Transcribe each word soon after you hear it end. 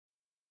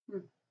Hmm.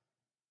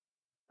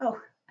 Oh,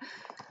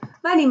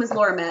 my name is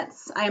Laura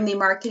Metz. I am the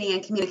Marketing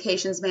and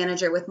Communications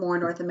Manager with More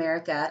North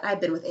America.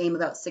 I've been with AAM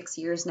about 6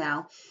 years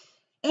now.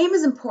 AAM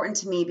is important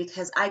to me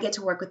because I get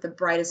to work with the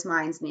brightest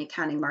minds in the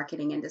accounting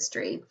marketing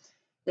industry.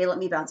 They let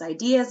me bounce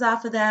ideas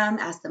off of them,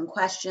 ask them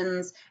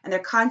questions, and they're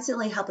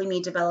constantly helping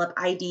me develop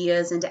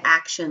ideas into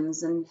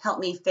actions and help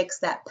me fix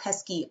that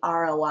pesky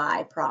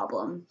ROI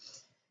problem.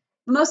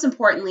 Most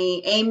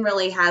importantly, AIM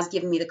really has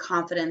given me the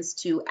confidence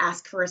to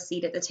ask for a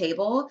seat at the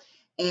table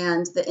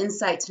and the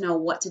insight to know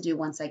what to do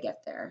once I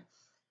get there.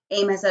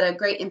 AIM has had a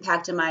great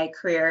impact in my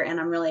career, and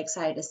I'm really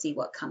excited to see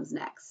what comes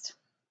next.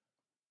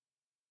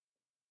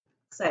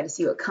 Excited to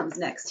see what comes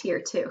next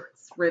here, too.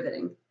 It's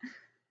riveting.